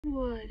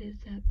What is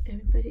up,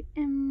 everybody?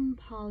 I'm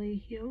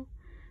Polly here,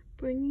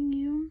 bringing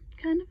you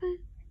kind of a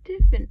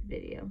different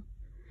video.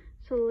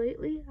 So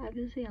lately, I've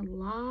been seeing a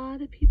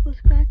lot of people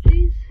scratch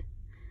these,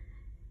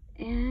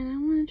 and I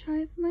want to try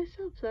it for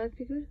myself. So I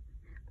figured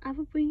I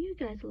would bring you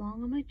guys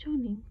along on my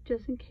journey,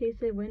 just in case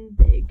I win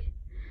big.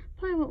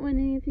 Probably won't win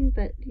anything,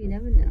 but you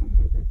never know.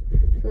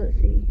 So let's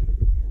see.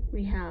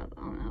 We have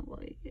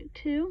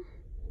 2,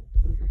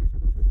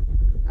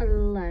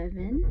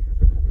 11,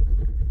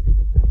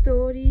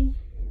 30.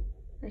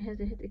 I had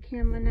to hit the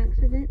camera on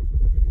accident.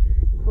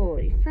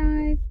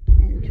 45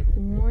 and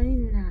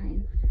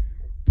 29.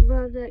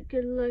 Rub that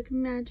good luck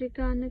magic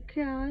on the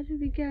card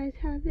if you guys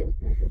have it.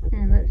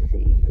 And let's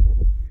see.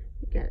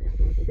 We got a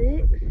 6,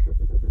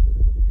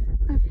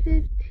 a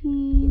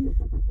 15,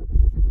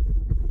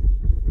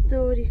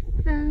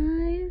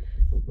 35.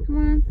 Come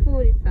on,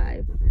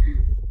 45.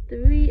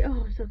 3.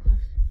 Oh, so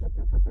close.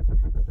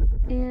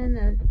 And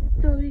a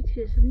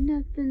 32. So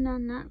nothing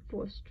on that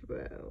first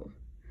row.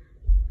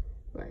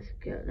 Let's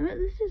go. Let's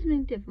do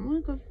something different.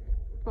 We're going to go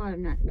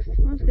bottom next.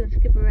 I'm just going to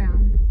skip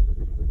around.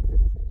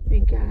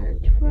 We got a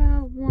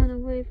 12, 1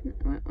 away from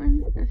that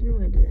one. That's me.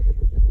 We're going to do this.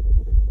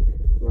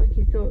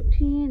 Lucky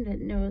 13, but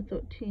no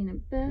 13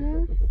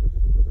 above.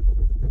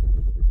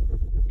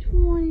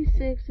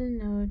 26 and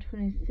no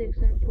 26,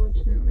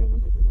 unfortunately.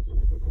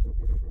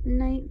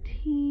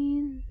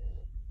 19.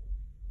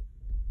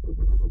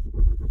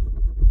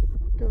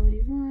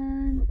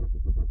 31.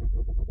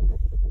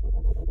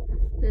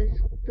 This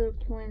little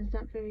coin's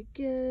not very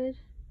good,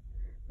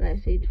 but I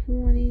say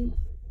 20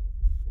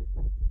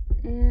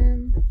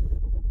 and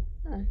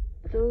a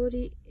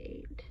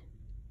 38.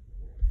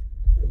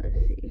 Let's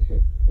see,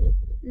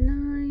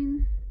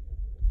 9,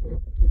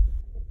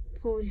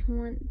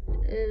 41.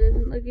 It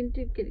isn't looking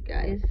too good,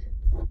 guys.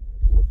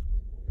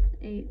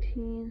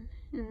 18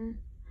 and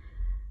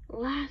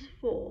last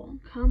 4.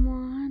 Come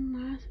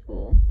on, last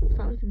 4.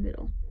 Start with the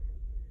middle.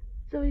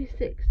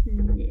 36.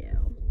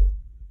 No.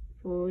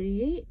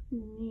 48.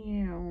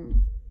 No.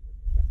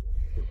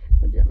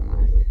 We'll do the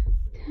last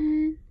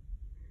 10.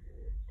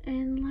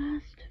 And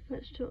last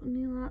but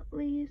certainly not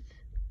least,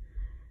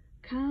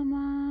 come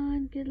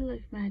on, good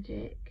luck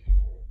magic.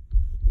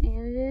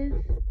 And it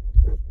is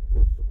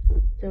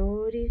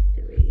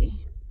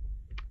 33.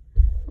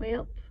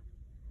 Well,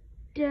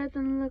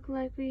 doesn't look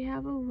like we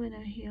have a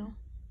winner here.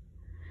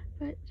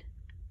 But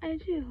I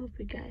do hope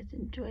you guys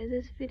enjoy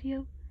this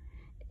video.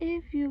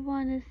 If you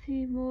want to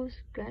see more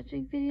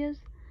scratching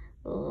videos,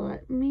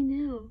 let me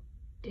know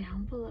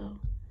down below.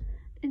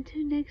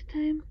 Until next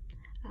time,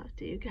 I'll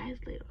see you guys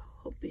later.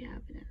 Hope you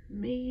have an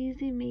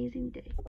amazing day.